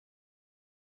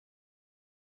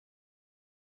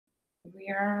We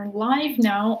are live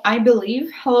now, I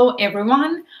believe. Hello,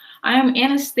 everyone. I'm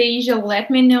Anastasia. Let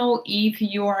me know if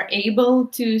you are able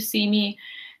to see me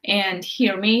and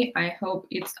hear me. I hope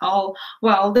it's all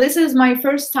well. This is my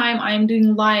first time I'm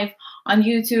doing live on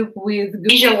YouTube with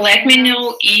Google. Let me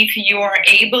know if you are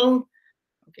able.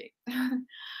 Okay.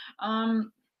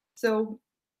 um, so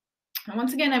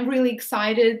once again, I'm really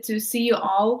excited to see you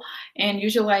all. And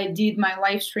usually I did my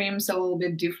live streams a little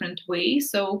bit different way.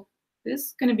 So this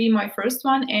is going to be my first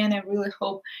one, and I really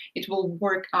hope it will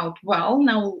work out well.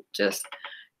 Now, just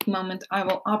a moment, I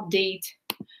will update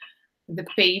the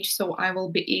page so I will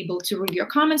be able to read your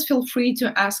comments. Feel free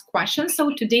to ask questions.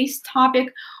 So today's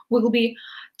topic will be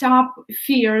top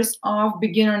fears of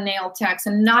beginner nail techs,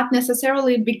 and not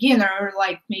necessarily beginner,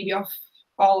 like maybe of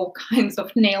all kinds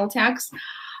of nail techs.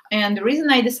 And the reason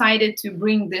I decided to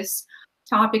bring this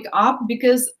topic up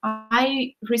because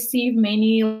I receive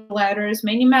many letters,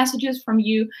 many messages from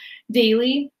you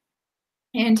daily,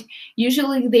 and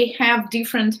usually they have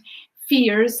different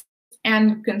fears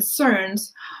and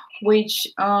concerns, which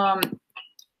the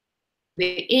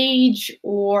age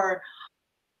or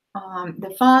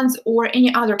the funds or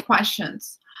any other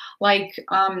questions. Like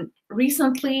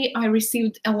recently I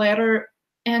received a letter,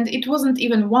 and it wasn't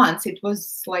even once, it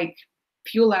was like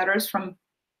few letters from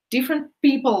different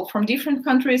people from different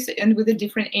countries and with a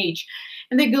different age,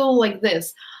 and they go like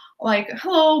this, like,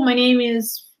 hello, my name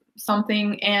is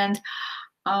something, and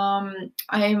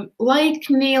I like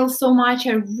nails so much,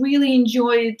 I really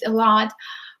enjoy it a lot,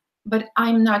 but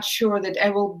I'm not sure that I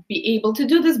will be able to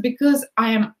do this because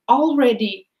I am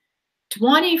already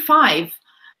 25.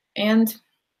 And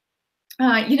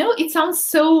it sounds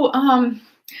so I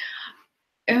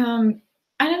don't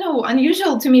know,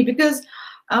 unusual to me, because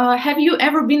have you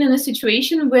ever been in a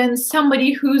situation when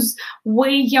somebody who's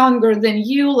way younger than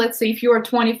you, let's say if you are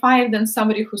 25, then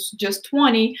somebody who's just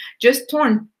 20, just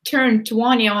turned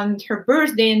 20 on her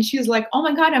birthday, and she's like, oh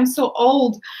my God, I'm so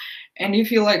old. And you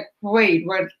feel like, wait,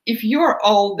 what? If you're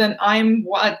old, then I'm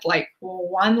what, like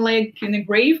one leg in a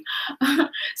grave?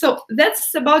 So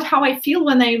that's about how I feel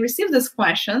when I receive these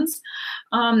questions.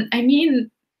 I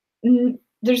mean,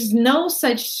 there's no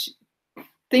such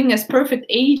thing as perfect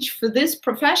age for this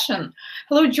profession.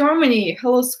 Hello, Germany.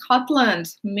 Hello,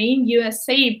 Scotland, Maine,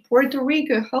 USA, Puerto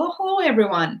Rico. Hello,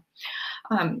 everyone.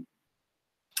 Come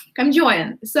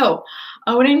join. So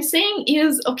what I'm saying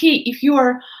is, okay, if you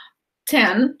are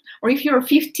 10 or if you're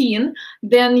 15,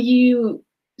 then you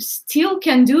still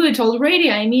can do it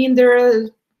already. I mean, there are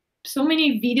so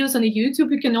many videos on the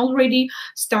YouTube. You can already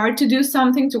start to do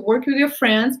something, to work with your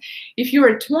friends. If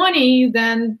you're 20,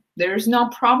 then there's no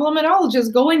problem at all.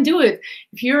 Just go and do it.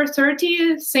 If you're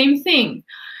 30, same thing.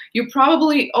 You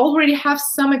probably already have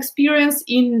some experience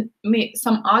in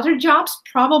some other jobs,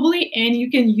 probably, and you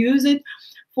can use it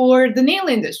for the nail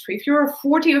industry. If you're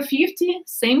 40 or 50,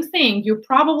 same thing. You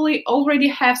probably already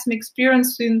have some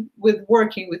experience with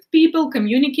working with people,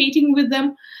 communicating with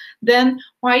them. Then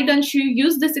why don't you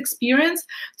use this experience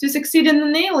to succeed in the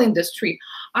nail industry?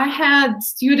 I had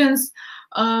students,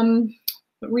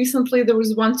 recently there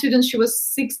was one student, she was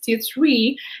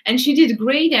 63, and she did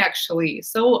great actually.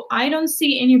 So I don't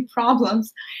see any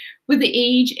problems with the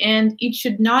age, and it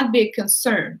should not be a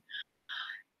concern.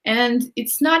 And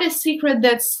it's not a secret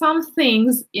that some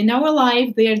things in our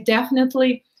life, they are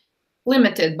definitely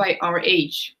limited by our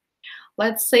age.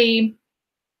 Let's say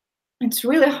it's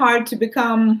really hard to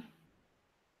become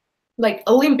like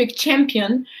Olympic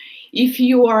champion if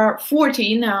you are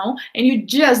 40 now and you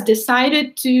just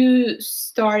decided to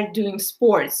start doing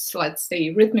sports, let's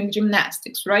say rhythmic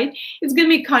gymnastics, right? It's gonna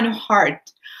be kind of hard.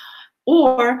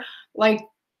 Or like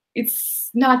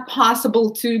it's not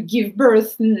possible to give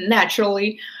birth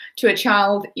naturally to a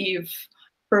child if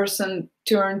person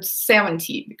turned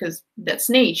 70, because that's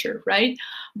nature, right?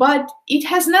 But it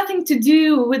has nothing to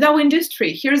do with our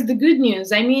industry. Here's the good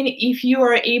news. I mean, if you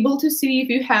are able to see, if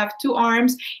you have two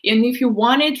arms, and if you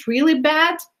want it really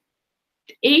bad,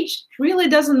 age really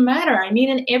doesn't matter. I mean,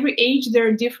 in every age there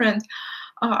are different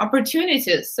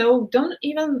opportunities, so don't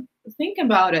even think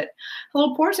about it.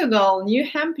 Hello, Portugal, New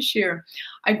Hampshire.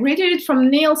 I graduated from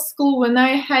nail school when I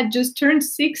had just turned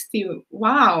 60.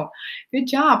 Wow, good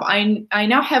job. I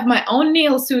now have my own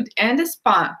nail suit and a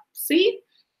spa. See?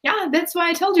 Yeah, that's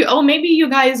why I told you. Oh, maybe you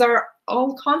guys are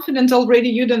all confident already.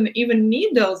 You don't even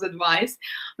need those advice.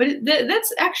 But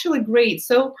that's actually great.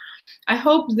 So I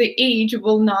hope the age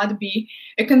will not be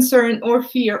a concern or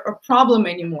fear or problem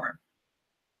anymore.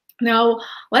 Now,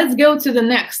 let's go to the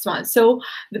next one. So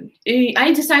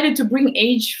I decided to bring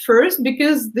age first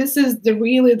because this is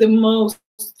really the most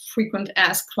frequent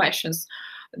asked questions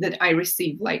that I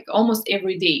receive, like almost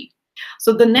every day.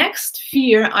 So the next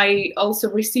fear I also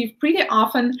receive pretty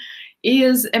often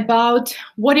is about,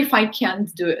 what if I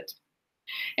can't do it?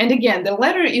 And again, the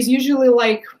letter is usually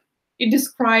like, it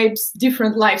describes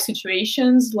different life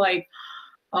situations, like,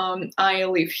 I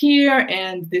live here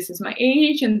and this is my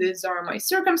age and these are my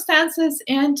circumstances,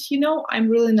 and I'm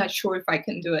really not sure if I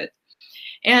can do it.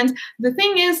 And the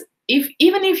thing is,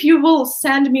 even if you will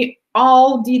send me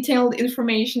all detailed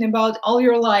information about all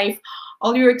your life,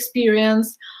 all your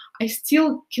experience, I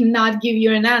still cannot give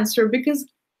you an answer, because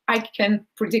I can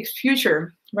predict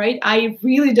future, right? I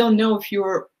really don't know if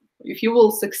you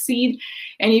will succeed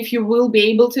and if you will be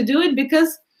able to do it,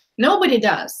 because nobody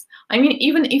does. I mean,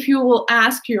 even if you will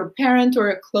ask your parent or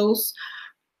a close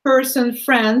person,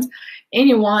 friend,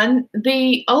 anyone,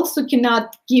 they also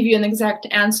cannot give you an exact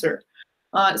answer.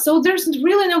 So there's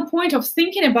really no point of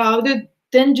thinking about it.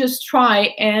 Then just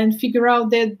try and figure out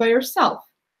that by yourself,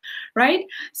 right?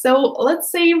 So let's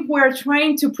say we're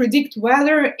trying to predict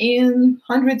weather in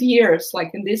 100 years,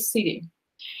 like in this city.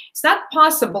 It's not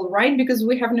possible, right? Because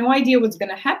we have no idea what's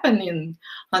going to happen in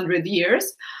 100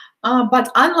 years.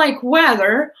 But unlike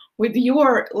weather, with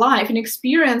your life and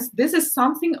experience, this is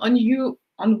something on you,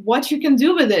 on what you can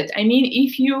do with it. I mean,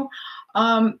 if you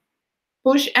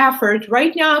push effort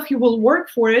right now, if you will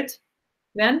work for it,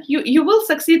 then you will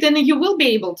succeed and you will be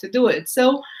able to do it.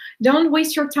 So don't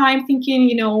waste your time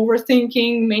thinking,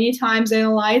 overthinking, many times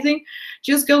analyzing.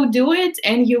 Just go do it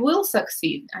and you will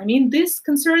succeed. I mean, these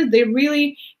concerns, they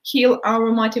really kill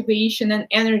our motivation and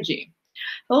energy.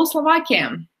 Hello,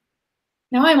 Slovakia.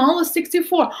 Now I'm almost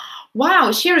 64.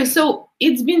 Wow, Sherry, so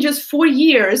it's been just 4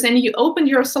 years and you opened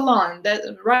your salon,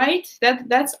 right?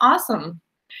 That's awesome.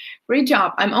 Great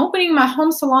job. I'm opening my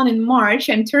home salon in March.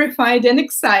 I'm terrified and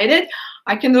excited.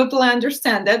 I can totally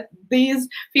understand that these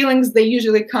feelings, they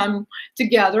usually come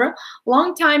together.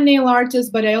 Long-time nail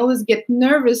artist, but I always get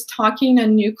nervous talking to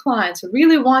new clients. I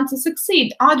really want to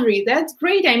succeed. Audrey, that's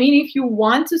great. I mean, if you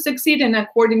want to succeed, and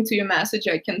according to your message,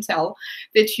 I can tell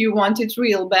that you want it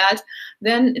real bad,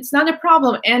 then it's not a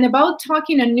problem. And about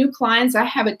talking to new clients, I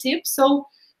have a tip. So,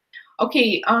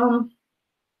 okay,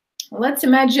 let's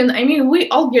imagine, I mean, we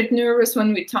all get nervous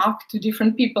when we talk to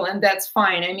different people, and that's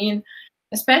fine. I mean,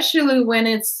 especially when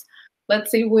it's,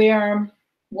 let's say we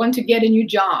want to get a new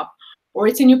job or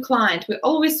it's a new client, we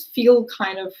always feel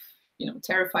kind of,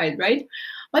 terrified, right?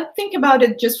 But think about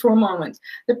it just for a moment.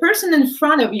 The person in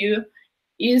front of you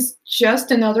is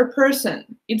just another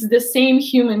person. It's the same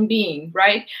human being,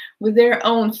 right? With their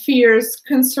own fears,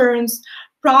 concerns,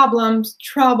 problems,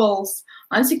 troubles,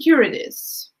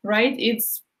 insecurities, right?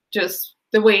 It's just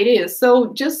the way it is.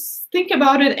 So just think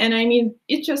about it, and I mean,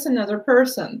 it's just another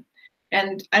person.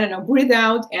 And I don't know, breathe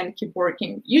out and keep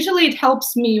working. Usually it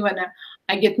helps me when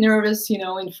I get nervous,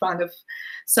 in front of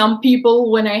some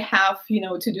people, when I have,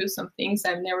 to do some things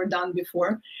I've never done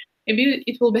before. Maybe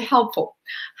it will be helpful.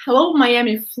 Hello,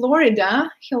 Miami, Florida.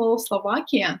 Hello,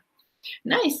 Slovakia.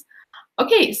 Nice.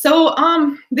 Okay, so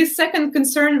this second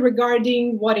concern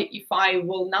regarding what if I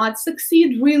will not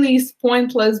succeed really is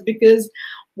pointless, because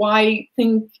why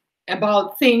think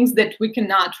about things that we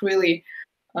cannot really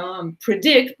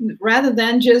predict, rather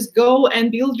than just go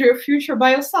and build your future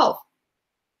by yourself.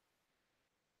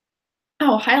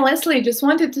 Oh, hi, Leslie. Just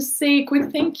wanted to say a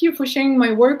quick thank you for sharing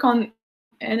my work on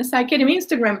NSI Academy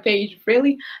Instagram page. It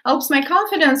really helps my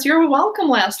confidence. You're welcome,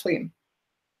 Leslie.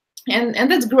 And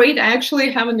that's great. I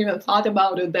actually haven't even thought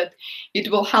about it, that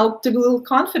it will help to build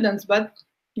confidence, but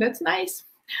that's nice.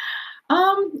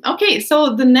 Okay,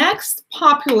 so the next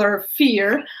popular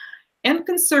fear and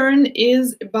concern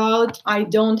is about, I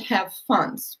don't have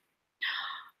funds.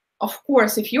 Of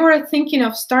course, if you are thinking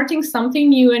of starting something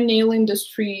new in nail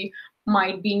industry,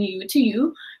 might be new to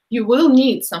you, you will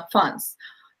need some funds.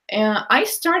 I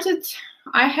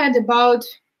had about,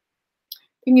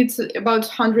 I think it's about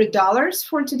 $100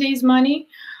 for today's money.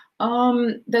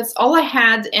 That's all I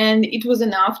had, and it was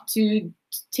enough to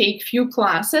take few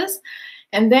classes.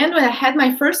 And then when I had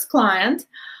my first client,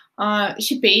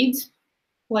 she paid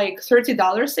like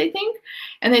 $30, I think.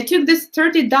 And I took this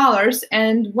 $30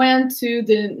 and went to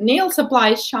the nail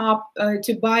supply shop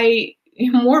to buy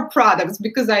more products,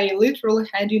 because I literally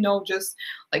had, just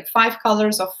like 5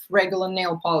 colors of regular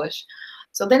nail polish.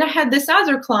 So then I had this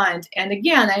other client, and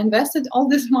again, I invested all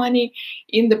this money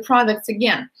in the products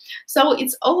again. So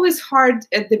it's always hard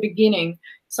at the beginning.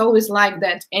 It's always like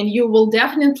that. And you will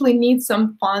definitely need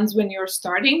some funds when you're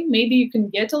starting. Maybe you can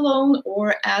get a loan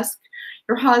or ask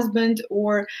your husband,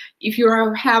 or if you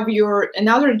have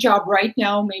another job right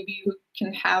now, maybe you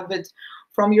can have it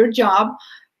from your job.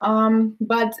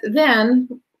 But then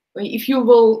if you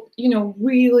will,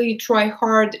 really try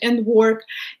hard and work,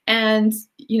 and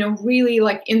really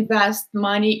like invest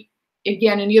money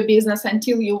again in your business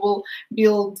until you will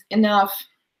build enough,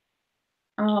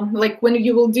 like when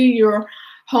you will do your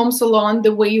home salon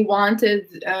the way you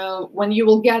wanted, when you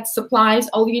will get supplies,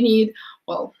 all you need,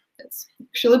 well, that's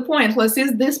actually pointless.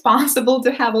 Is this possible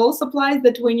to have all supplies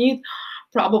that we need?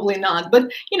 Probably not,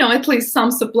 but at least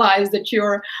some supplies that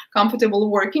you're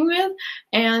comfortable working with,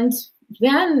 and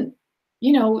then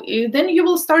then you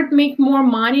will start make more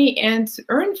money and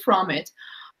earn from it.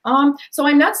 So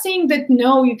I'm not saying that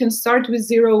no, you can start with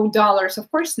 $0.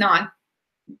 Of course not.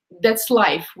 That's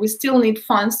life. We still need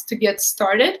funds to get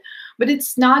started, but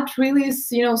it's not really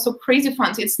so crazy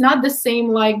funds. It's not the same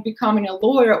like becoming a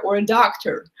lawyer or a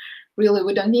doctor. Really,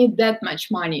 we don't need that much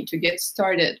money to get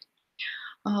started.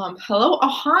 Hello,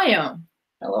 Ohio.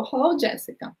 Hello,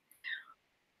 Jessica.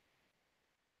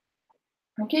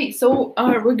 Okay, so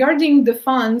regarding the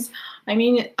funds, I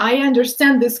mean, I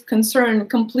understand this concern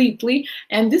completely,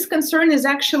 and this concern is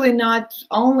actually not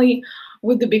only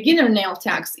with the beginner nail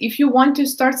techs. If you want to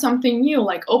start something new,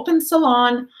 like open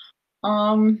salon,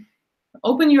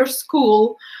 open your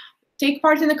school, take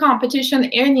part in a competition,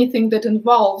 anything that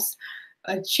involves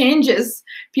changes,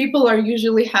 people are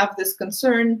usually have this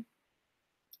concern.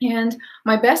 And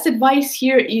my best advice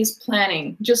here is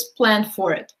planning. Just plan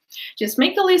for it. Just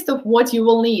make a list of what you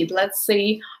will need. Let's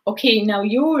say, okay, now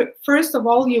first of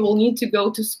all, you will need to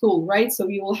go to school, right? So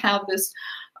you will have this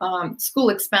school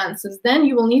expenses. Then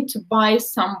you will need to buy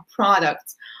some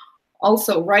products.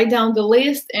 Also, write down the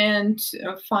list and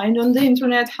find on the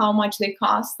internet how much they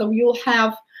cost. So you'll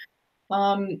have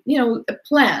a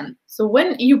plan. So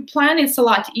when you plan, it's a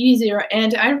lot easier.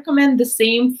 And I recommend the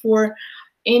same for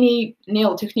any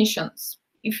nail technicians.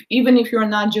 Even if you're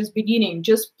not just beginning,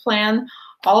 just plan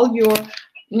all your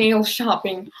nail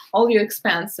shopping, all your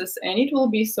expenses, and it will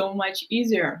be so much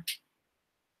easier.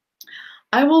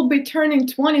 I will be turning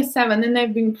 27 and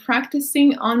I've been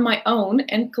practicing on my own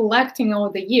and collecting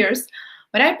over the years,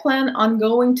 but I plan on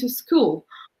going to school.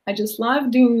 I just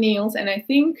love doing nails and I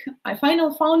think I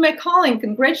finally found my calling.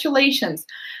 Congratulations.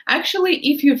 Actually,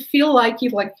 if you feel like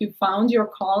you found your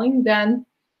calling, then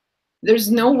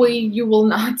there's no way you will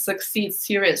not succeed,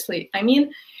 seriously. I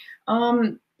mean,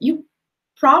 you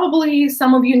probably,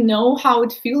 some of you know how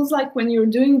it feels like when you're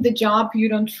doing the job you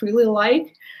don't really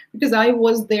like, because I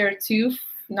was there too,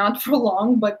 not for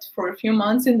long, but for a few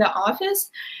months in the office.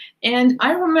 And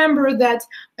I remember that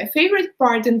my favorite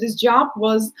part in this job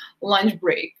was lunch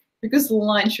break, because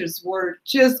lunches were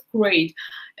just great.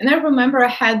 And I remember I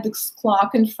had this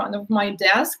clock in front of my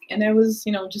desk and I was,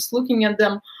 just looking at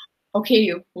them,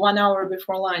 okay, 1 hour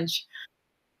before lunch.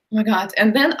 Oh my God.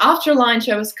 And then after lunch,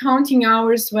 I was counting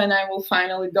hours when I will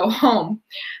finally go home.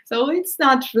 So it's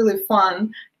not really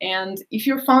fun. And if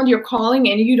you found your calling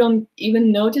and you don't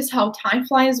even notice how time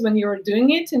flies when you're doing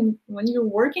it and when you're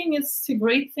working, it's a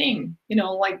great thing.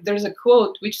 Like there's a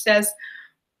quote which says,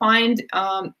 find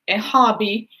a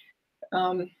hobby.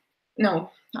 No,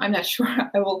 I'm not sure.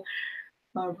 I will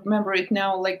remember it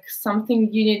now, like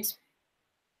something you need.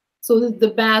 So the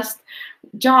best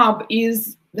job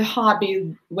is the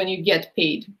hobby when you get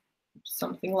paid,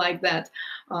 something like that.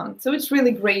 So it's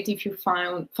really great if you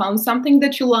found something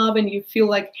that you love and you feel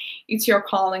like it's your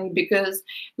calling, because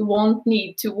you won't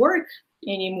need to work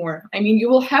anymore. I mean, you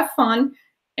will have fun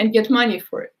and get money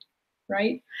for it,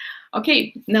 right?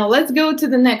 Okay, now let's go to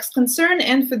the next concern.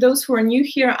 And for those who are new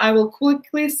here, I will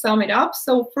quickly sum it up.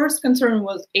 So first concern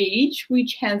was age,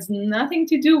 which has nothing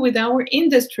to do with our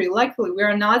industry. Luckily, we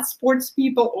are not sports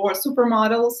people or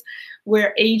supermodels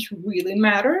where age really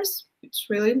matters. It's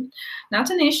really not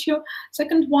an issue.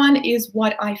 Second one is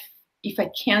if I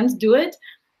can't do it,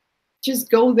 just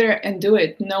go there and do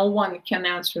it. No one can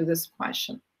answer this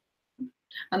question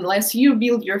unless you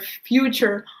build your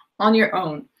future on your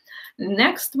own.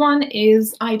 Next one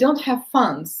is I don't have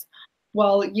funds.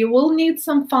 Well, you will need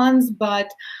some funds, but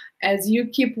as you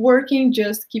keep working,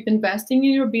 just keep investing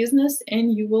in your business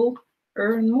and you will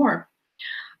earn more.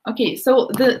 Okay,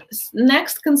 so the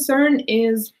next concern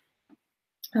is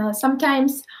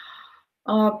sometimes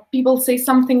people say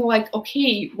something like,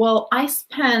 okay, well, I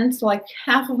spent like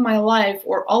half of my life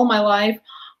or all my life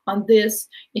on this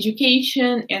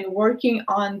education and working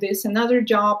on this another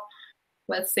job,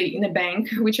 let's say in a bank,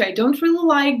 which I don't really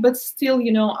like, but still,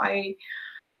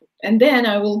 and then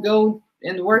I will go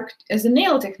and work as a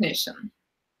nail technician.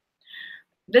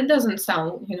 That doesn't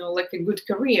sound, like a good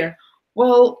career.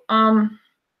 Well,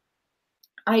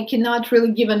 I cannot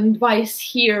really give an advice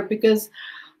here because,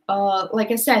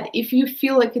 like I said, if you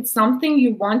feel like it's something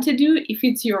you want to do, if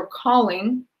it's your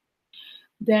calling,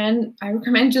 then I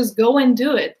recommend just go and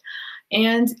do it.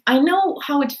 And I know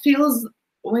how it feels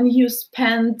when you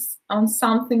spend on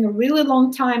something a really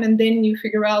long time and then you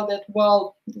figure out that,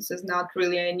 well, this is not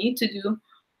really I need to do.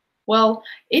 Well,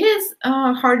 it is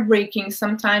heartbreaking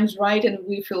sometimes, right? And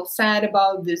we feel sad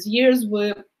about these years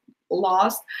we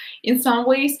lost in some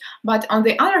ways. But on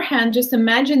the other hand, just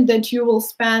imagine that you will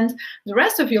spend the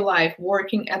rest of your life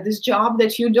working at this job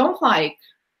that you don't like.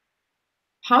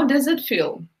 How does it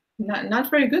feel? Not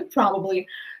very good, probably.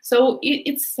 So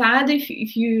it's sad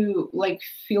if you like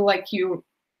feel like you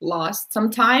lost some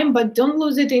time, but don't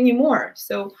lose it anymore.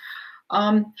 So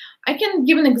I can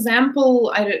give an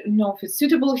example. I don't know if it's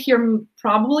suitable here,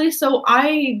 probably. So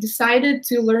I decided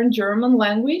to learn German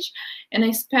language, and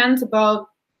I spent about,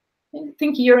 I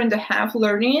think, a year and a half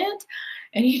learning it.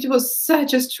 And it was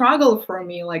such a struggle for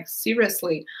me, like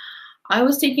seriously. I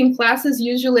was taking classes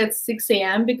usually at 6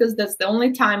 a.m. because that's the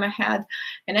only time I had.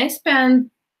 And I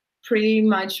spent pretty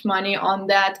much money on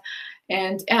that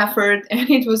and effort. And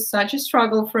it was such a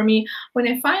struggle for me when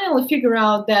I finally figured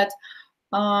out that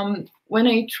when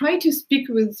I try to speak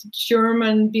with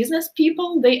German business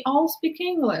people, they all speak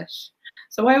English.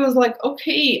 So I was like,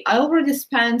 okay, I already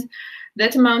spent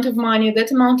that amount of money,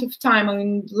 that amount of time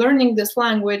on learning this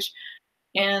language.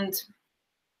 And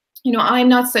I'm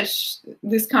not such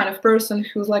this kind of person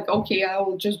who's like, okay, I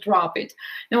will just drop it.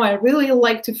 No, I really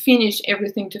like to finish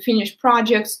everything, to finish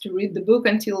projects, to read the book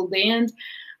until the end.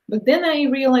 But then I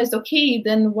realized, okay,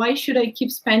 then why should I keep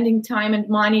spending time and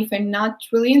money if I'm not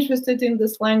really interested in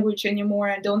this language anymore?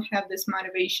 I don't have this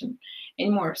motivation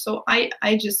anymore. So I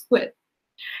just quit.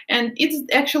 And it's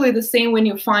actually the same when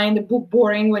you find a book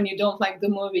boring, when you don't like the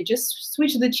movie. Just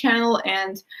switch the channel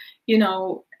and,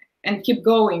 and keep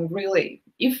going, really.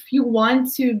 If you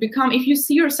want to become, if you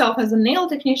see yourself as a nail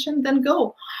technician, then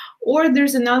go. Or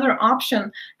there's another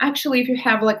option. Actually, if you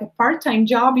have like a part-time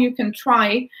job, you can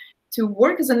try to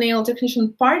work as a nail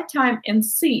technician part-time and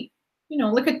see,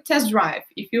 like a test drive.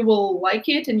 If you will like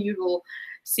it and you will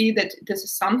see that this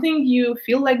is something you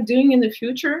feel like doing in the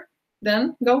future,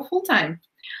 then go full-time.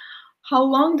 How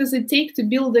long does it take to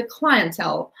build a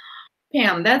clientele?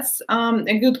 Pam, that's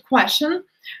a good question.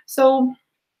 So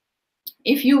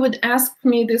if you would ask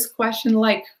me this question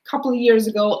like a couple of years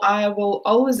ago, I will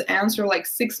always answer like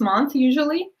 6 months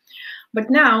usually. But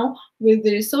now with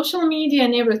the social media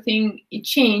and everything, it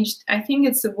changed. I think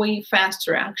it's way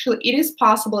faster. Actually, it is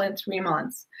possible in 3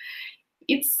 months.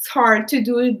 It's hard to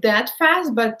do it that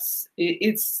fast, but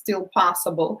it's still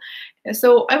possible.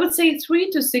 So I would say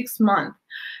 3 to 6 months,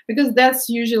 because that's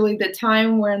usually the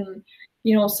time when,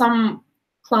 some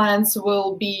clients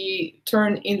will be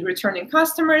turned in returning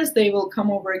customers. They will come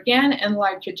over again and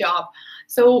like your job.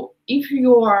 So if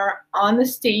you are on the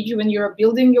stage when you're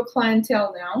building your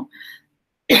clientele now,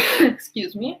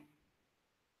 excuse me,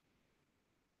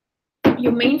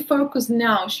 your main focus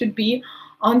now should be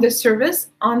on the service,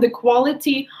 on the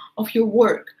quality of your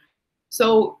work.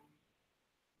 So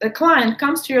the client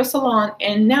comes to your salon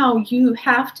and now you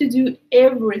have to do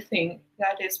everything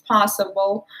that is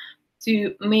possible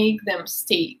to make them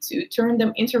stay, to turn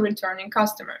them into returning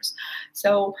customers.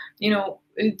 So,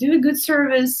 do a good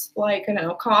service, like, I don't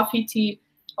know, coffee, tea,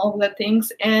 all the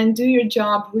things, and do your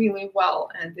job really well.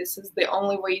 And this is the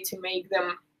only way to make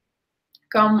them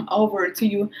come over to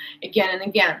you again and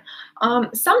again.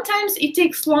 Sometimes it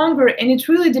takes longer, and it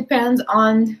really depends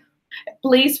on a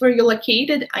place where you're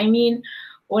located. I mean,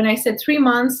 when I said 3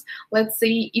 months, let's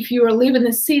say if you are living in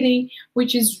a city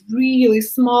which is really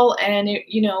small and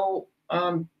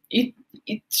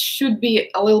it should be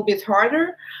a little bit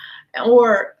harder.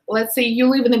 Or let's say you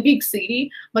live in a big city,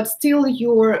 but still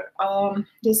you're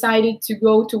decided to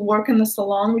go to work in a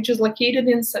salon which is located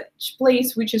in such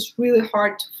place which is really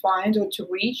hard to find or to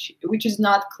reach, which is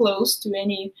not close to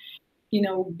any,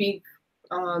 big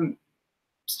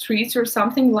streets or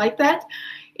something like that.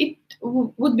 It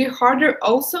would be harder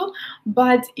also,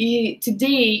 but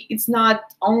today it's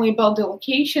not only about the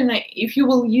location. If you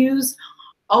will use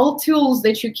all tools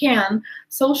that you can,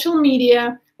 social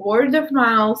media, word of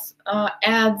mouth,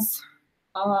 ads,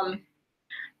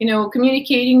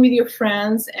 communicating with your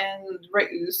friends and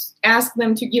ask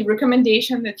them to give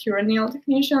recommendation that you're nail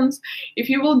technicians. If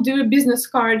you will do a business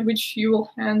card, which you will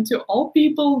hand to all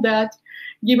people that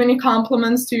give any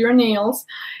compliments to your nails,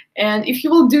 and if you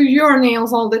will do your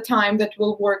nails all the time, that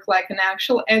will work like an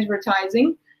actual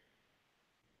advertising,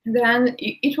 then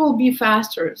it will be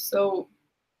faster. So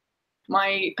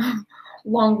my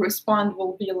long response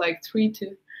will be like 3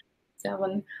 to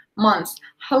 7 months.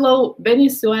 Hello,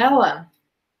 Venezuela.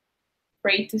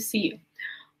 Great to see you.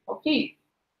 Okay.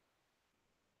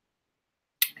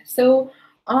 So,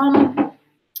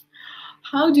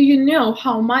 How do you know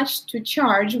how much to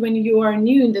charge when you are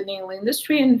new in the nail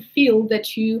industry and feel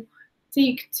that you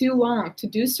take too long to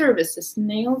do services?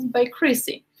 Nails by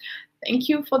Chrissy. Thank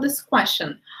you for this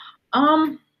question.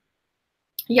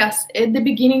 Yes, at the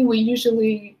beginning we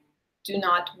usually do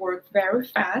not work very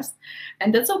fast,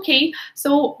 and that's okay.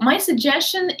 So my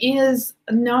suggestion is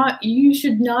not, you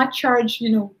should not charge,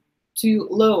 too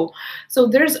low. So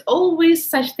there's always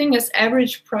such thing as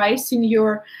average price in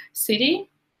your city.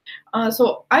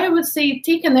 So I would say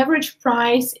take an average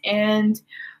price and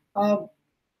uh,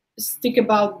 stick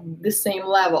about the same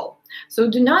level. So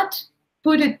do not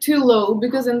put it too low,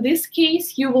 because in this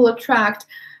case you will attract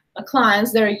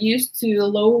clients that are used to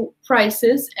low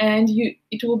prices, and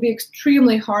it will be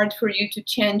extremely hard for you to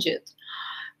change it.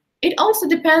 It also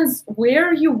depends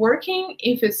where you're working,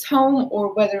 if it's home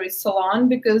or whether it's salon,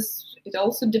 because it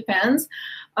also depends.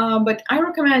 But I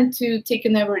recommend to take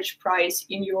an average price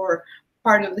in your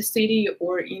part of the city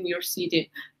or in your city.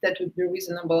 That would be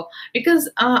reasonable, because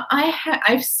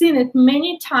I've seen it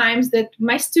many times that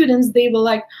my students, they were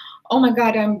like, oh my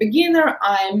god, I'm a beginner,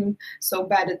 I'm so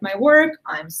bad at my work,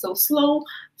 I'm so slow,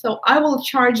 so I will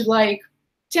charge like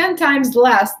 10 times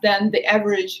less than the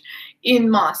average in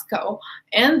Moscow.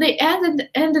 And they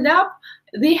ended up,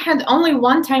 they had only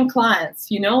one-time clients,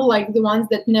 like the ones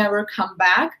that never come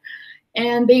back.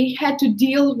 And they had to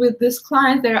deal with this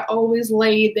client that are always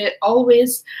late, that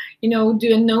always,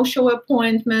 do no-show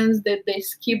appointments, that they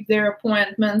skip their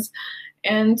appointments.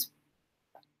 And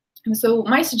so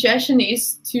my suggestion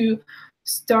is to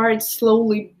start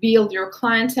slowly build your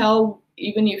clientele,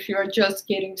 even if you're just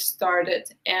getting started.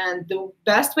 And the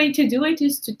best way to do it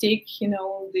is to take,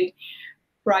 the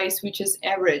price which is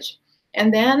average,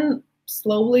 and then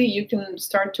slowly you can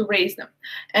start to raise them.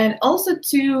 And also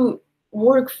to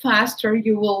work faster,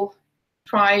 you'll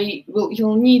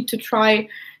need to try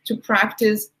to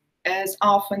practice as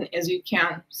often as you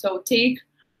can. So take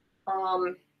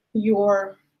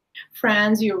your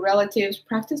friends, your relatives,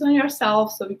 practice on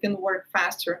yourself so you can work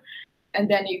faster, and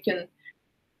then you can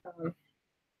do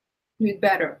it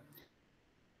better.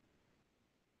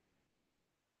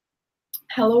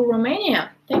 Hello,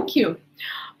 Romania. Thank you.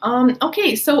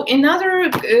 Okay, so another,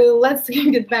 let's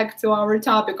get back to our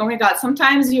topic. Oh my God,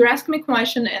 sometimes you ask me a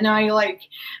question and I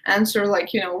answer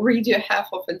read you half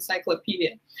of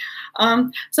encyclopedia.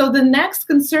 So the next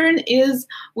concern is,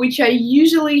 which I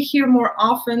usually hear more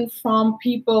often from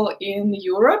people in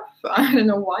Europe, I don't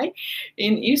know why,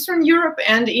 in Eastern Europe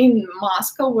and in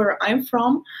Moscow, where I'm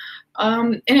from.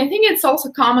 And I think it's also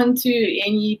common to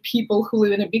any people who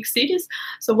live in the big cities.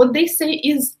 So what they say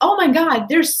is, oh my God,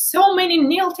 there's so many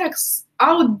nail techs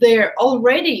out there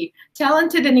already,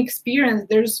 talented and experienced.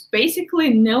 There's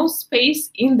basically no space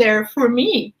in there for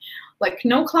me, like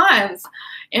no clients.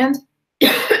 And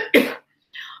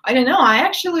I don't know, I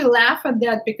actually laugh at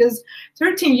that, because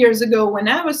 13 years ago when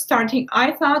I was starting,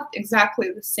 I thought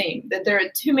exactly the same, that there are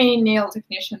too many nail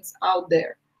technicians out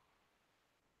there.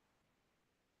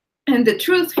 And the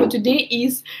truth for today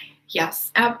is,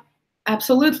 yes,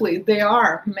 absolutely, there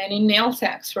are many nail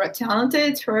techs who are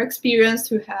talented, who are experienced,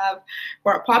 who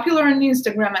are popular on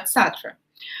Instagram, etc.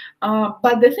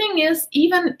 But the thing is,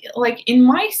 even like in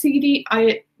my city,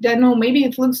 I don't know, maybe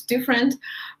it looks different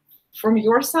from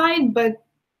your side, but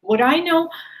what I know,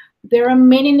 there are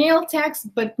many nail techs,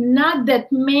 but not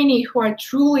that many who are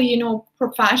truly,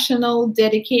 professional,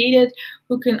 dedicated,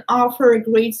 who can offer a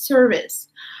great service.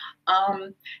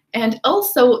 And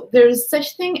also there's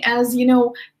such thing as,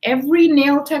 every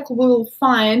nail tech will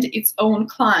find its own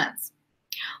clients.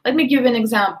 Let me give an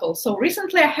example. So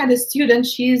recently I had a student,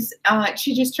 she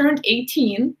just turned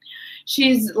 18.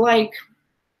 She's like,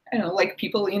 I don't know, like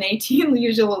people in 18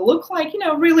 usually look like,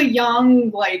 really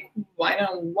young, like, I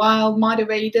don't know, wild,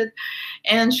 motivated.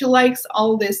 And she likes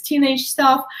all this teenage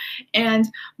stuff. And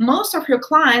most of her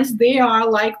clients, they are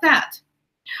like that.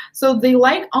 So they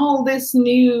like all this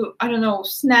new, I don't know,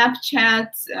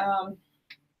 Snapchat.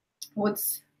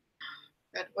 What's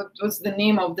the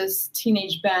name of this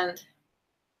teenage band?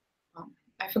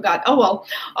 I forgot. Oh well.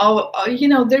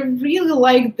 They really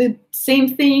like the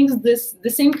same things, the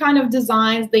same kind of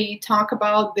designs. They talk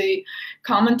about the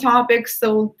common topics,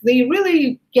 so they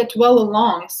really get well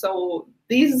along. So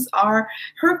these are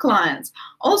her clients.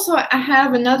 Also, I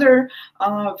have another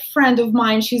friend of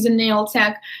mine. She's a nail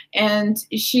tech, and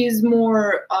she's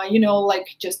more,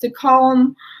 like just a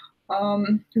calm,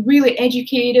 really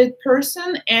educated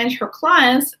person. And her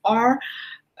clients are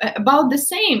about the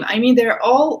same. I mean, they're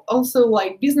all also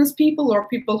like business people or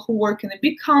people who work in the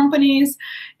big companies,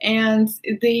 and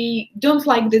they don't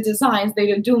like the designs. They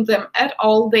don't do them at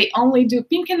all. They only do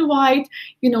pink and white,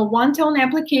 one-tone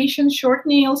application, short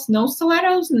nails, no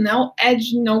stilettos, no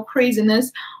edge, no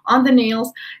craziness on the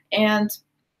nails, and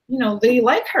they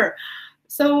like her.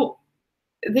 So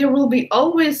there will be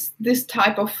always this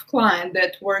type of client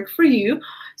that work for you.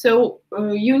 So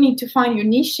you need to find your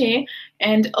niche,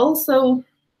 and also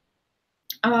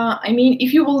I mean,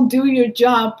 if you will do your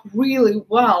job really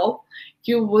well,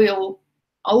 you will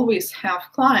always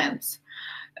have clients.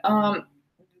 Um,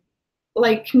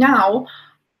 like now,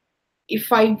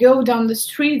 if I go down the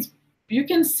streets, you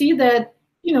can see that,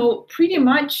 pretty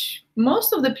much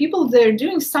most of the people, they're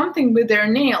doing something with their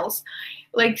nails.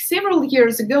 Like several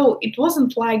years ago, it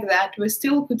wasn't like that. We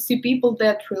still could see people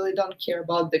that really don't care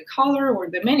about the color or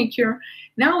the manicure.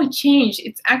 Now it changed.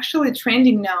 It's actually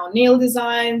trending now. Nail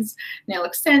designs, nail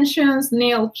extensions,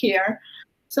 nail care.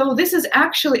 So this is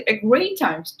actually a great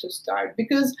time to start,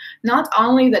 because not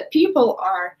only that people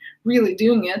are really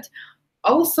doing it,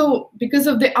 also because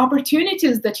of the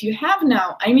opportunities that you have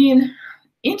now. I mean,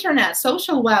 internet,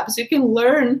 social webs, you can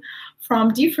learn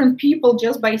from different people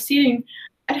just by sitting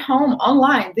at home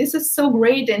online. This is so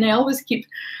great, and I always keep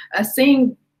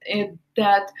saying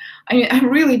that I'm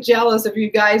really jealous of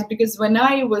you guys, because when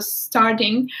I was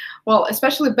starting, well,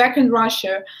 especially back in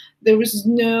Russia, there was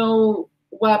no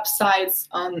websites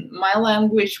on my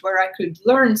language where I could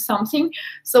learn something.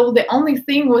 So the only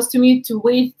thing was to me to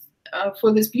wait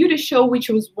for this beauty show, which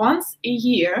was once a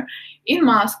year in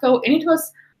Moscow, and it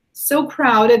was so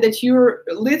crowded that you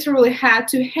literally had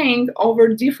to hang over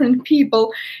different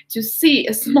people to see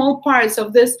a small parts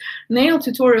of this nail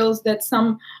tutorials that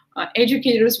some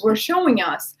educators were showing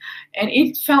us. And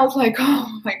it felt like,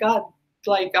 oh my God,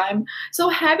 like I'm so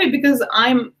happy because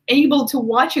I'm able to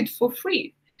watch it for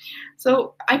free.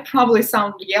 So I probably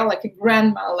sound, yeah, like a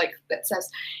grandma, like that says,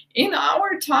 in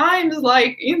our times,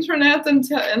 like internet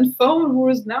and phone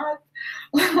was not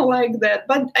like that.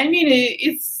 But I mean,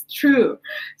 it's true.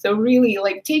 So really,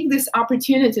 like, take these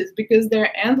opportunities because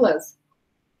they're endless.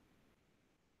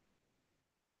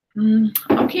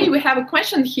 Okay, we have a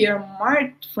question here,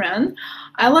 Mart friend.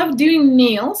 I love doing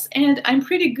nails and I'm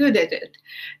pretty good at it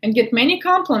and get many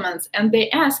compliments, and they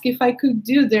ask if I could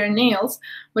do their nails,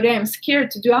 but I am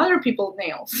scared to do other people's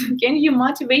nails. Can you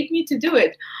motivate me to do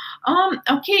it?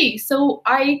 Okay, so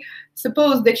I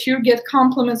suppose that you get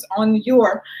compliments on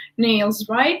your nails,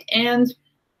 right? And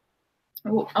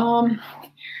what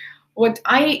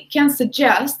I can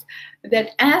suggest,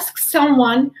 that ask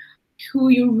someone who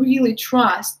you really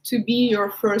trust to be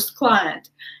your first client.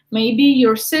 Maybe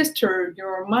your sister,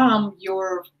 your mom,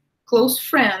 your close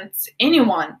friends,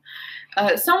 anyone.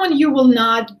 Someone you will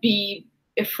not be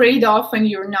afraid of and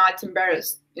you're not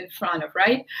embarrassed in front of,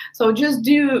 right? So just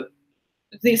do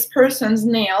this person's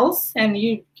nails, and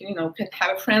you can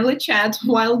have a friendly chat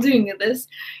while doing this,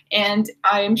 and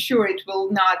I am sure it will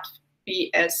not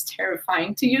be as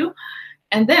terrifying to you.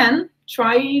 And then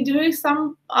try doing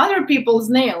some other people's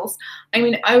nails. I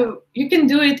mean, you can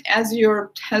do it as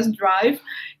your test drive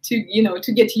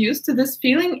to get used to this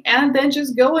feeling, and then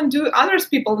just go and do others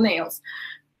people's nails.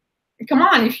 Come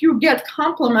on, if you get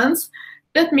compliments,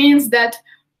 that means that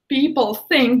people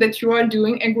think that you are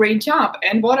doing a great job.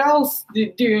 And what else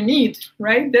do you need,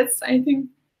 right? That's, I think,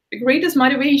 the greatest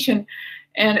motivation.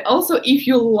 And also, if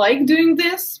you like doing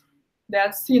this,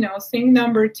 that's, thing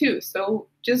number 2. So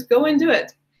just go and do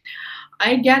it.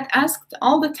 I get asked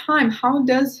all the time, who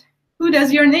does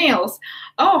your nails?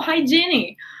 Oh, hi,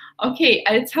 Jenny. Okay,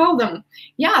 I tell them,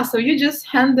 yeah, so you just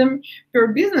hand them your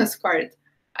business card.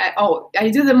 I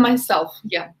do them myself.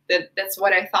 Yeah, that's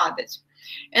what I thought.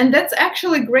 And that's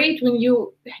actually great when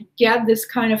you get this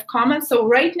kind of comments. So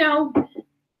right now,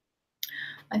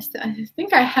 I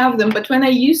think I have them, but when I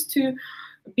used to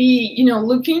be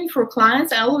looking for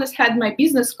clients, I always had my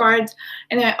business cards,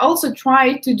 and I also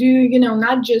tried to do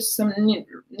not just some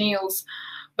nails,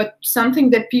 but something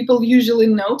that people usually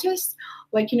notice,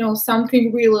 like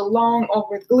something really long or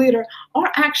with glitter, or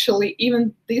actually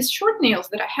even these short nails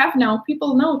that I have now,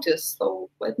 people notice. So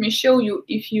let me show you.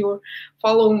 If you're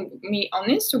following me on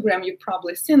Instagram, you've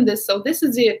probably seen this. So this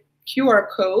is a QR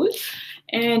code,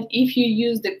 and if you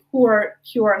use the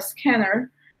QR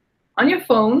scanner on your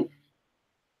phone,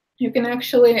 you can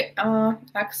actually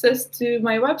access to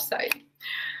my website.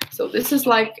 So this is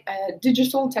like a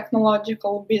digital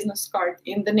technological business card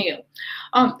in the nail.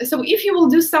 So if you will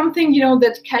do something,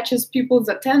 that catches people's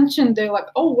attention, they're like,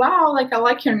 oh, wow, like I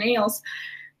like your nails.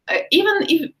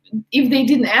 Even if they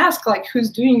didn't ask like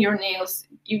who's doing your nails,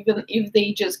 even if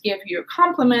they just give you a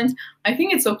compliment, I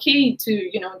think it's okay to,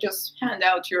 you know, just hand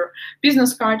out your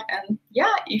business card. And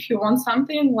yeah, if you want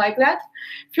something like that,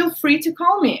 feel free to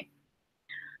call me.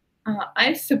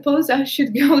 I suppose I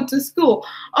should go to school.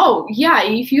 Oh yeah,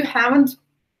 if you haven't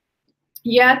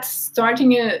yet,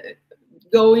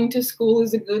 going to school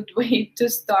is a good way to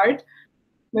start.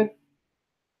 But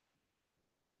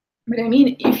I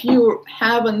mean, if you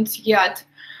haven't yet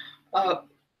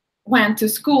went to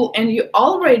school and you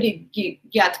already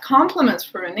get compliments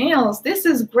for your nails, this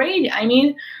is great. I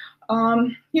mean,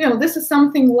 you know, this is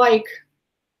something like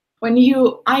when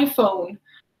your iPhone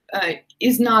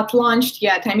is not launched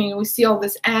yet. I mean, we see all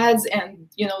these ads and,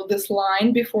 you know, this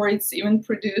line before it's even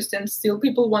produced, and still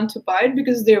people want to buy it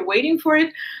because they're waiting for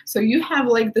it. So you have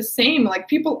like the same, like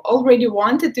people already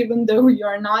want it even though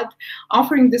you're not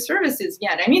offering the services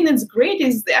yet. I mean, it's great.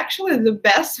 It's actually the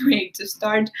best way to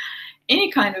start any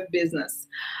kind of business.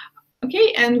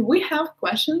 Okay, and we have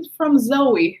questions from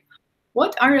Zoe.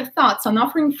 What are your thoughts on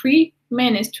offering free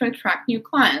manis to attract new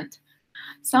clients?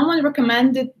 Someone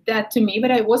recommended that to me,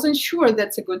 but I wasn't sure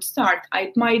that's a good start.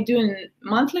 I might do a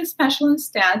monthly special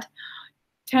instead,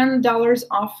 $10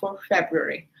 off for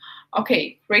February.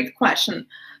 Okay, great question.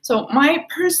 So my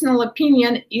personal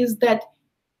opinion is that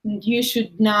you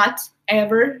should not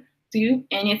ever do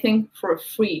anything for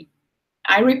free.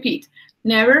 I repeat,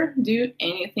 never do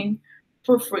anything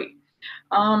for free.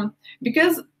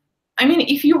 Because, I mean,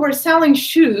 if you were selling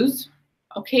shoes,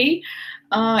 okay,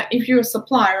 if you're a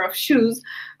supplier of shoes,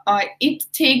 it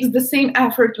takes the same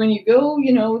effort when you go,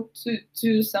 you know,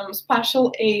 to some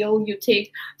special ale. You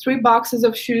take 3 boxes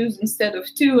of shoes instead of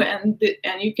 2, and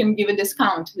you can give a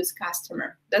discount to this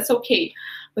customer. That's okay.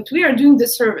 But we are doing the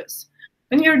service.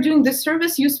 When you're doing the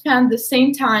service, you spend the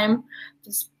same time,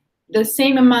 the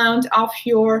same amount of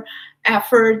your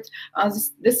effort,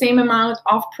 the same amount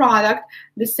of product,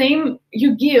 the same,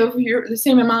 you give the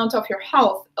same amount of your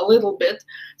health a little bit.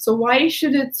 So why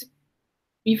should it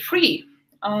be free?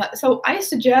 So I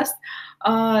suggest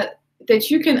that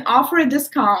you can offer a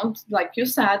discount, like you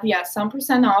said, yeah, some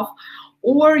 % off,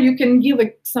 or you can give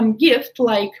some gift,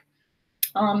 like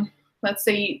let's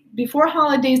say before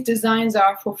holidays designs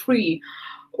are for free,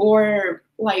 or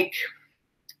like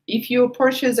if you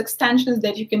purchase extensions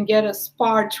that you can get a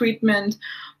spa treatment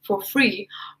for free,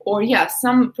 or yeah,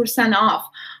 some % off.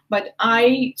 But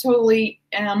I totally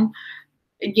am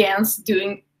against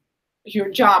doing your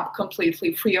job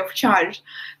completely free of charge.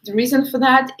 The reason for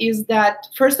that is that,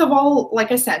 first of all,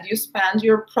 like I said, you spend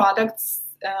your products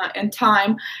and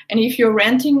time, and if you're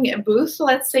renting a booth,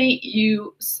 let's say,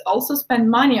 you also spend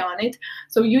money on it,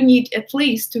 so you need at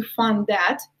least to fund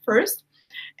that first.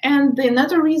 And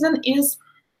another reason is,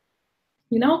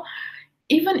 you know,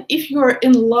 even if you're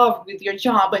in love with your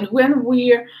job, and when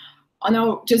we're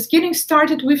just getting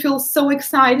started, we feel so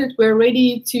excited, we're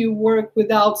ready to work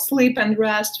without sleep and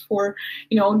rest for,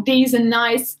 you know, days and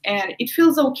nights, and it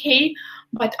feels okay.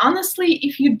 But honestly,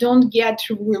 if you don't get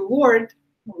reward,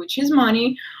 which is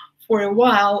money, for a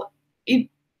while, you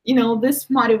know, this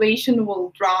motivation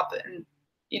will drop. And,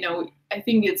 you know, I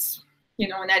think it's, you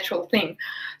know, a natural thing.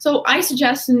 So I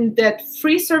suggest that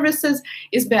free services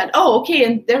is bad. Oh, okay,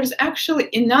 and there's actually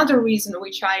another reason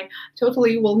which I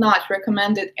totally will not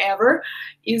recommend it ever,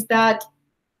 is that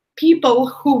people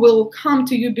who will come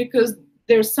to you because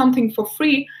there's something for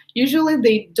free, usually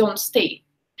they don't stay.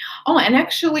 Oh, and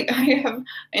actually I have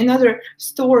another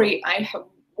story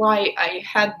why I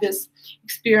had this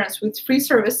experience with free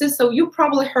services. So you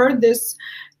probably heard this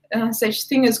such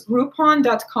thing as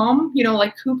Groupon.com, you know,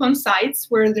 like coupon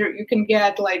sites where you can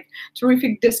get like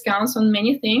terrific discounts on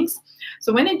many things.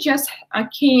 So when it just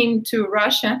came to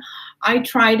Russia, I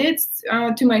tried it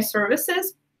to my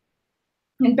services.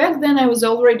 And back then I was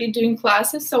already doing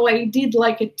classes. So I did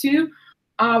like a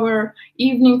 2-hour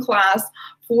evening class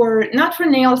not for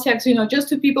nail techs, you know, just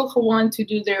to people who want to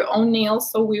do their own nails.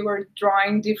 So we were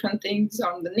drawing different things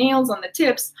on the nails, on the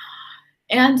tips.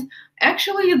 And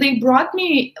actually, they brought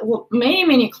me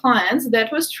many clients.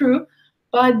 That was true,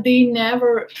 but they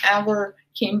never ever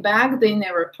came back. They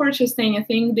never purchased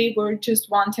anything. They were just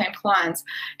one-time clients.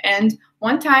 And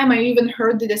one time, I even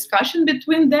heard the discussion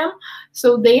between them.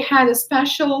 So they had a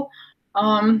special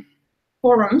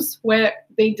forums where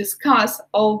they discuss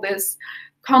all these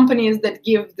companies that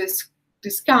give this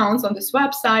discounts on this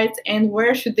website and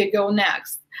where should they go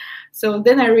next. So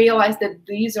then I realized that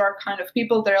these are kind of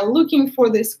people that are looking for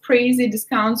these crazy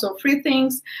discounts or free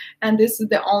things, and this is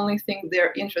the only thing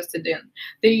they're interested in.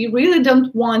 They really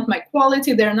don't want my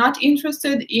quality. They're not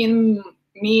interested in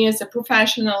me as a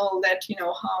professional that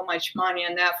how much money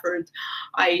and effort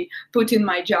I put in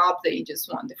my job. They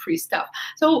just want the free stuff.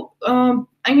 So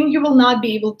I mean, you will not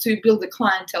be able to build a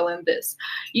clientele in this.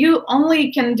 You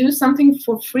only can do something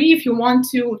for free if you want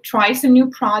to try some new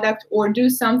product or do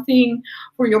something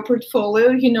for your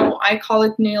portfolio. I call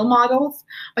it nail models,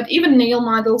 but even nail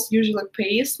models usually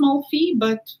pay a small fee,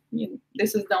 but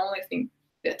this is the only thing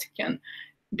that can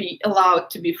be allowed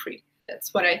to be free.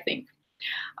 That's what I think.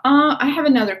 I have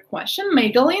another question.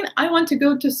 Magdalene, I want to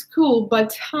go to school,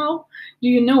 but how do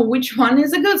you know which one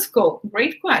is a good school?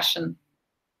 Great question.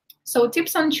 So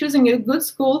tips on choosing a good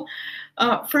school.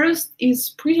 First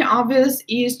is pretty obvious,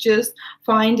 is just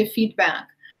find the feedback.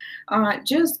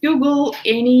 Just Google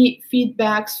any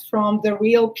feedbacks from the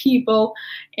real people,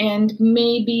 and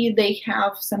maybe they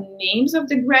have some names of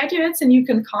the graduates and you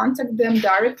can contact them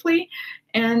directly.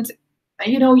 And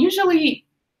usually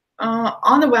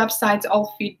on the websites,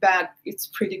 all feedback, it's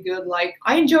pretty good. Like,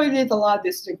 I enjoyed it a lot.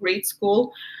 This is a great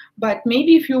school. But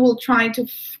maybe if you will try to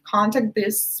contact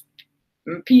these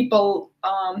people,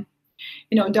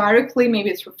 directly, maybe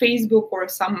it's through Facebook or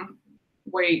some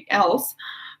way else,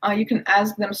 you can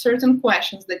ask them certain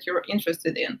questions that you're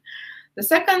interested in. The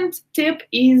second tip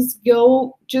is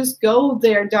just go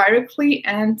there directly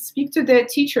and speak to the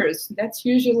teachers. That's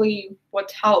usually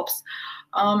what helps.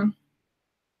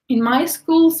 In my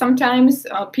school, sometimes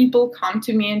people come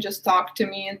to me and just talk to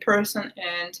me in person,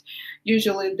 and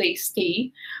usually they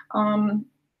stay.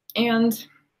 And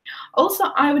also,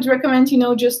 I would recommend,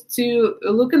 just to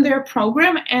look in their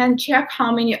program and check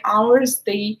how many hours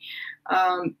they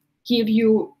give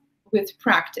you with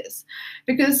practice.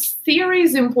 Because theory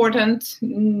is important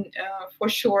for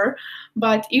sure,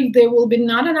 but if there will be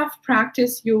not enough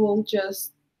practice, you will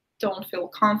just don't feel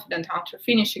confident after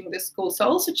finishing this school. So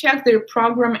also check their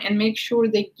program and make sure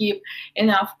they give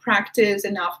enough practice,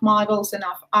 enough models,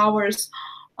 enough hours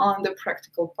on the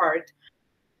practical part.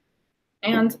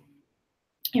 And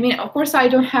I mean, of course, I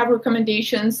don't have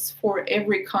recommendations for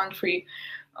every country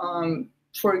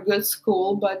for a good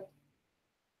school, but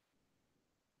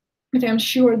I'm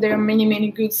sure there are many, many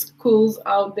good schools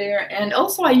out there. And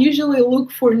also, I usually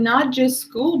look for not just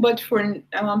school, but for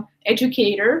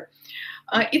educator.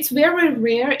 It's very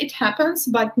rare it happens,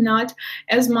 but not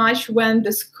as much when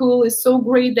the school is so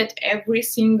great that every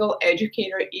single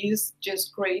educator is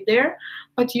just great there.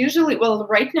 But usually, well,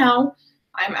 right now,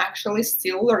 I'm actually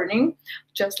still learning,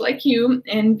 just like you,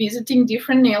 and visiting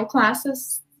different nail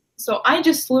classes. So I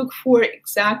just look for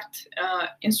exact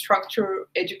instructor,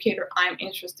 educator I'm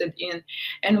interested in.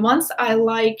 And once I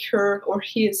like her or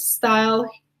his style,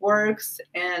 works,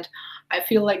 and I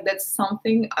feel like that's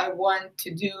something I want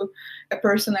to do, a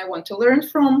person I want to learn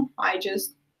from, I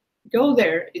just go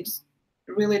there. It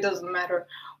really doesn't matter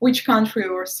which country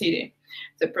or city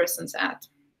the person's at.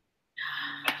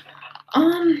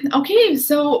 Okay,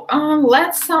 so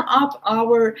let's sum up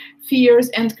our fears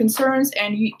and concerns,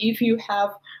 and if you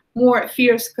have more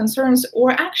fears, concerns,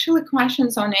 or actually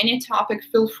questions on any topic,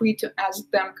 feel free to ask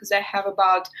them, because I have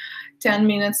about 10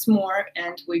 minutes more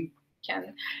and we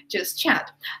can just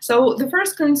chat. So the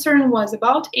first concern was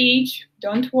about age.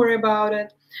 Don't worry about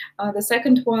it. The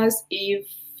second was, if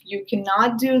you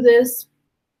cannot do this,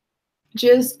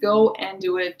 just go and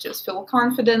do it. Just feel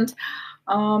confident.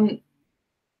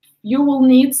 You will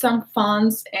need some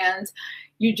funds, and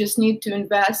you just need to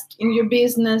invest in your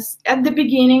business at the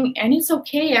beginning, and it's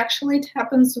okay. Actually, it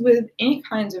happens with any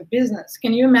kinds of business.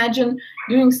 Can you imagine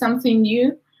doing something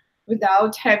new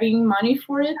without having money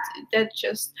for it? That's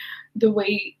just the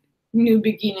way new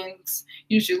beginnings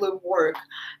usually work.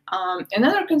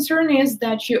 Another concern is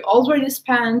that you already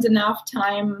spent enough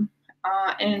time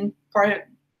and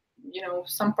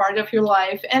some part of your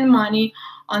life and money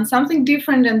on something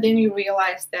different, and then you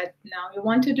realize that now you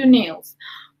want to do nails.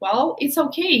 Well, it's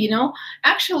okay,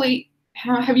 Actually,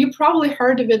 have you probably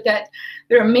heard of it, that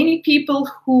there are many people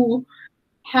who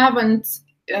haven't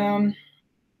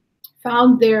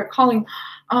found their calling?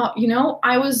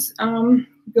 I was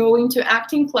going to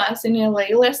acting class in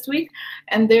LA last week,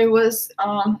 and there was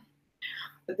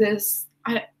this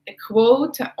a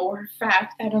quote or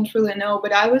fact, I don't really know,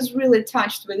 but I was really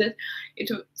touched with it.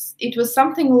 It was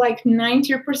something like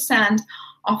 90%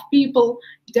 of people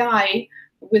die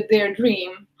with their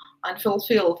dream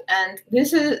unfulfilled, and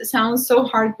this sounds so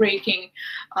heartbreaking.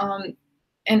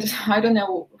 And I don't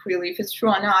know really if it's true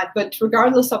or not, but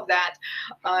regardless of that,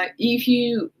 if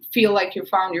you feel like you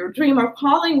found your dream or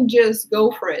calling, just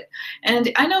go for it.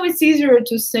 And I know it's easier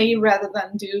to say rather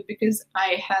than do, because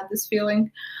I had this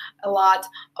feeling a lot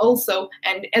also.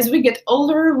 And as we get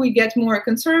older, we get more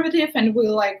conservative, and we're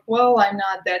like, well, I'm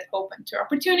not that open to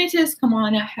opportunities. Come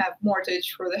on, I have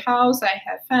mortgage for the house, I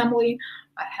have family,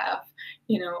 I have,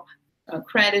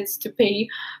 credits to pay.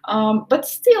 But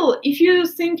still, if you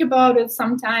think about it,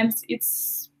 sometimes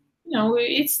it's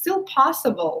still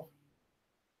possible.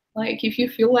 Like, if you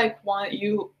feel like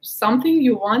something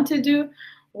you want to do,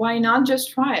 why not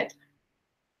just try it?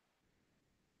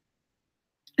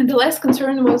 And the last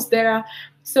concern was, there are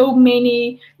so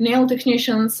many nail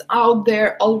technicians out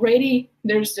there already,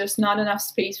 there's just not enough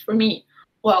space for me.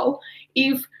 Well,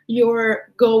 if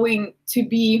you're going to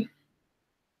be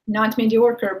not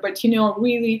mediocre, but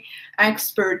really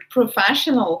expert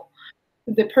professional,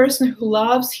 the person who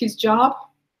loves his job,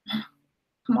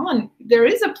 come on, there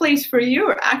is a place for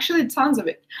you, actually tons of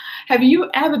it. Have you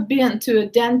ever been to a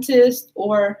dentist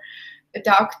or a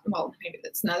doctor? Well, maybe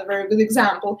that's not a very good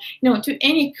example, to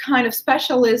any kind of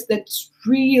specialist that's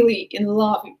really in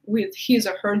love with his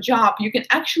or her job. You can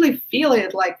actually feel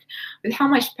it, like, with how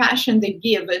much passion they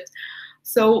give it.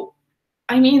 So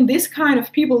I mean, this kind of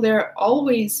people, they're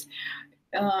always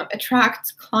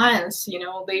attract clients.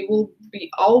 They will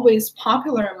be always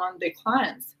popular among the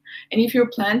clients. And if you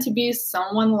plan to be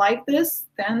someone like this,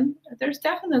 then there's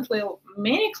definitely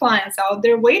many clients out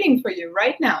there waiting for you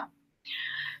right now.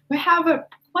 We have a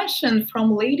question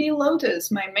from Lady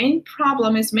Lotus. My main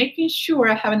problem is making sure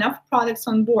I have enough products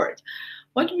on board.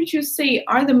 What would you say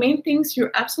are the main things you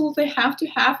absolutely have to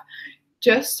have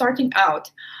just starting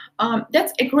out?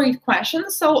 That's a great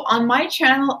question. So on my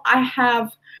channel, I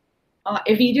have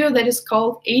a video that is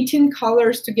called 18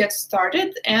 colors to get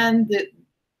started. And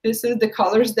this is the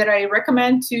colors that I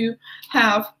recommend to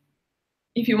have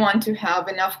if you want to have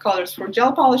enough colors for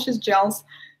gel polishes, gels,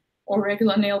 or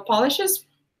regular nail polishes.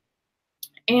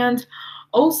 And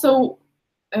also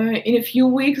in a few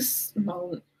weeks,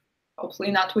 well,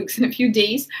 hopefully not weeks, in a few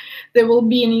days, there will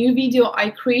be a new video I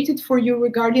created for you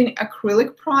regarding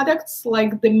acrylic products,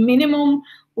 like the minimum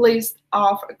list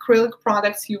of acrylic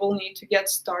products you will need to get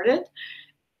started.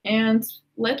 And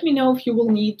let me know if you will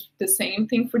need the same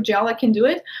thing for gel. I can do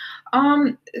it.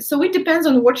 So it depends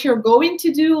on what you're going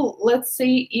to do. Let's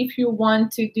say if you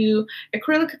want to do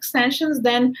acrylic extensions,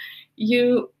 then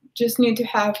you just need to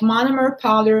have monomer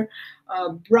powder,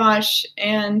 brush,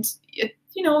 and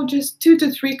just 2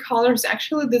 to 3 colors.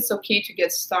 Actually, that's okay to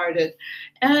get started.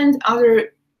 And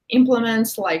other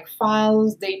implements like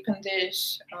files, tape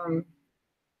dish,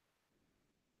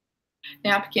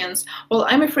 napkins. Well,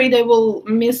 I'm afraid I will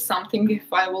miss something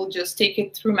if I will just take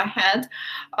it through my head.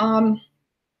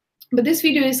 But this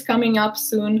video is coming up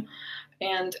soon,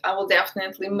 and I will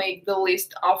definitely make the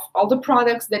list of all the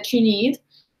products that you need.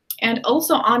 And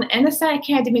also on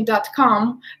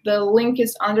nsiacademy.com, the link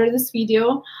is under this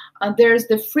video. There's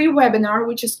the free webinar,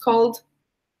 which is called,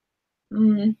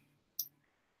 I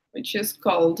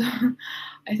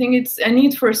think it's A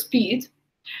Need for Speed.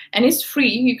 And it's free.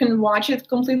 You can watch it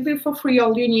completely for free.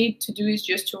 All you need to do is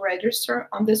just to register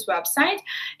on this website.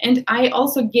 And I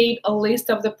also gave a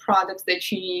list of the products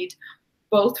that you need,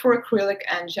 both for acrylic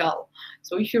and gel.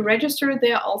 So if you register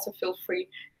there, also feel free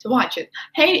to watch it.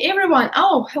 Hey, everyone.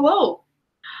 Oh, hello.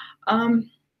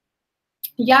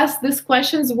 Yes, this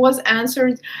question was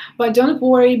answered, but don't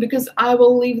worry, because I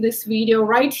will leave this video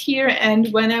right here,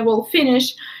 and when I will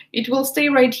finish, it will stay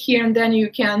right here, and then you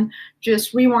can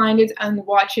just rewind it and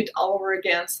watch it all over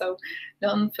again. So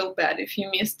don't feel bad if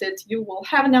you missed it. You will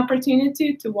have an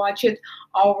opportunity to watch it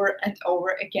over and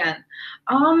over again.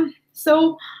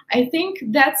 So I think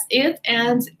that's it.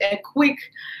 And a quick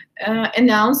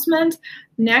announcement.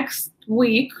 Next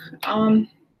week,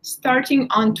 starting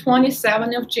on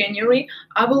 27th of January,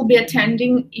 I will be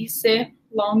attending ISE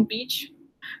Long Beach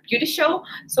Beauty Show.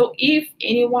 So if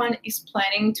anyone is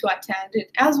planning to attend it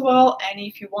as well, and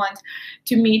if you want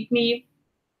to meet me,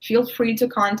 feel free to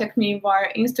contact me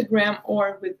via Instagram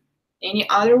or with any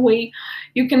other way.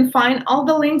 You can find all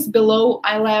the links below.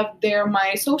 I left there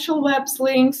my social webs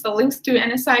links, the links to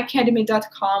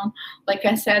nsiacademy.com. Like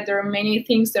I said, there are many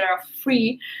things that are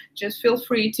free. Just feel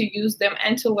free to use them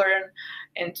and to learn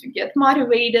and to get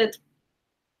motivated.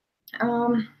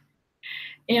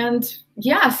 And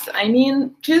yes, I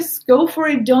mean, just go for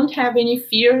it. Don't have any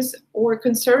fears or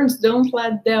concerns. Don't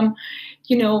let them,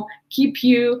 keep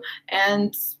you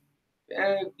and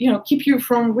keep you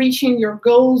from reaching your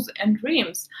goals and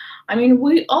dreams. I mean,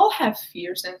 we all have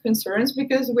fears and concerns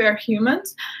because we are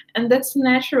humans, and that's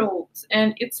natural.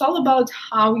 And it's all about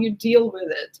how you deal with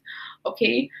it,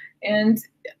 okay? And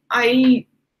I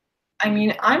I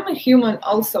mean, I'm a human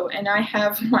also, and I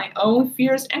have my own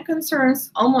fears and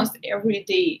concerns almost every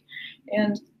day.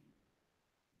 And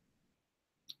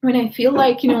when I feel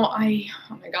like, oh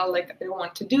my God, like I don't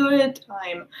want to do it,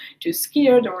 I'm too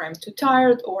scared, or I'm too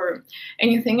tired, or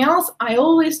anything else, I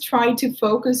always try to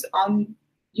focus on,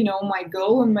 my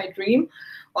goal and my dream.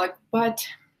 Like, but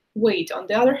wait, on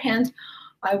the other hand,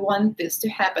 I want this to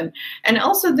happen. And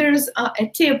also, there's a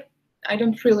tip. I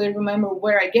don't really remember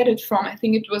where I get it from. I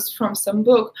think it was from some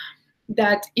book,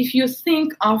 that if you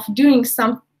think of doing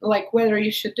some, like whether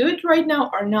you should do it right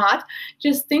now or not,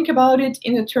 just think about it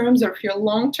in the terms of your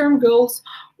long-term goals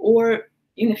or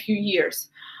in a few years.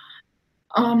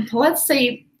 Let's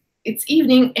say it's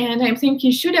evening and I'm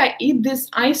thinking, should I eat this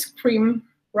ice cream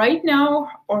right now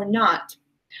or not?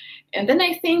 And then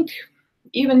I think,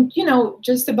 even,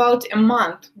 just about a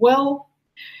month. Well,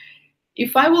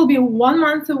 if I will be 1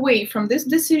 month away from this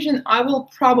decision, I will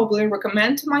probably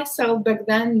recommend to myself back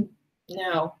then,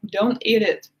 no, don't eat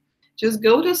it. Just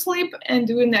go to sleep and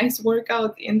do a nice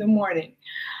workout in the morning.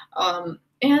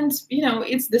 And,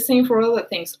 it's the same for other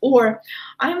things. Or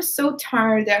I'm so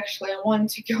tired, actually, I want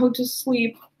to go to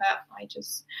sleep. I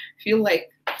just feel like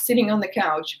sitting on the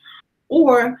couch.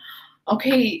 Or,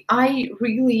 okay, I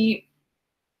really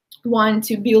want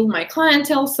to build my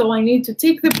clientele, so I need to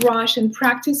take the brush and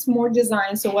practice more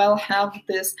design. So I'll have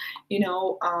this,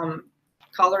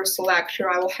 color selection.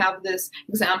 I will have this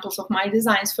examples of my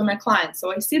designs for my clients.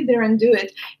 So I sit there and do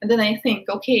it, and then I think,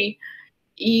 okay,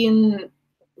 in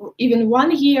even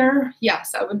 1 year,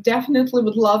 yes, I would definitely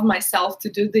would love myself to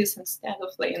do this instead of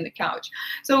lay on the couch.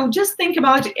 So just think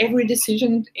about every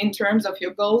decision in terms of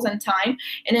your goals and time.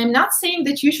 And I'm not saying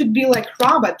that you should be like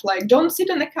robot, like don't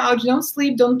sit on the couch, don't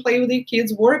sleep, don't play with your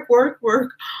kids, work, work,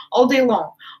 work all day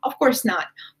long. Of course not.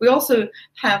 We also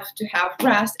have to have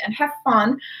rest and have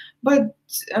fun, but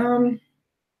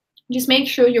just make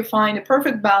sure you find a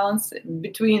perfect balance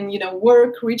between,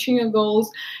 work, reaching your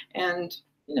goals, and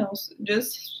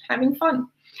just having fun.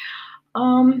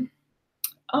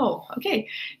 Oh, okay.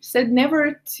 Said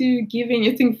never to give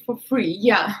anything for free.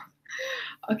 Yeah.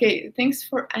 Okay, thanks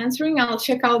for answering. I'll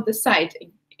check out the site.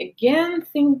 Again,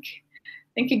 think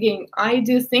again. I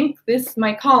do think this is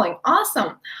my calling.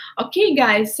 Awesome. Okay,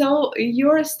 guys, so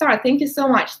you're a star. Thank you so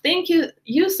much. Thank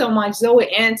you so much, Zoe.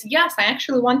 And yes, I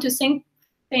actually want to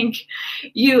thank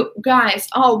you guys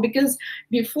all, because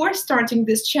before starting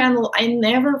this channel, I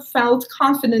never felt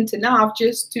confident enough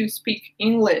just to speak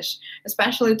English,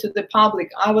 especially to the public.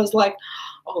 I was like,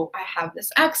 oh, I have this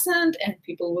accent and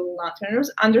people will not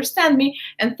understand me.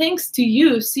 And thanks to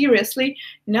you, seriously,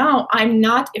 now I'm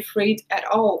not afraid at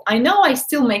all. I know I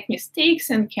still make mistakes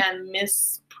and can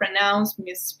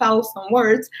misspell some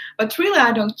words, but really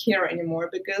I don't care anymore,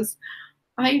 because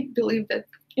I believe that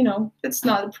it's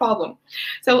not a problem.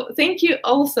 So thank you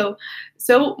also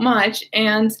so much,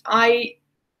 and I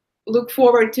look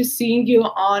forward to seeing you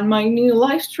on my new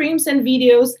live streams and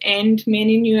videos, and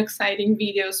many new exciting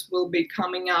videos will be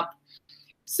coming up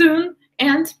soon.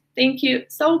 And thank you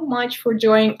so much for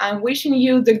joining. I'm wishing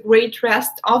you the great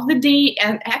rest of the day,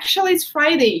 and actually it's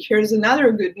Friday. Here's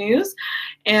another good news,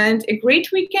 and a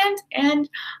great weekend, and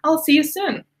I'll see you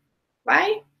soon.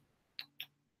 Bye.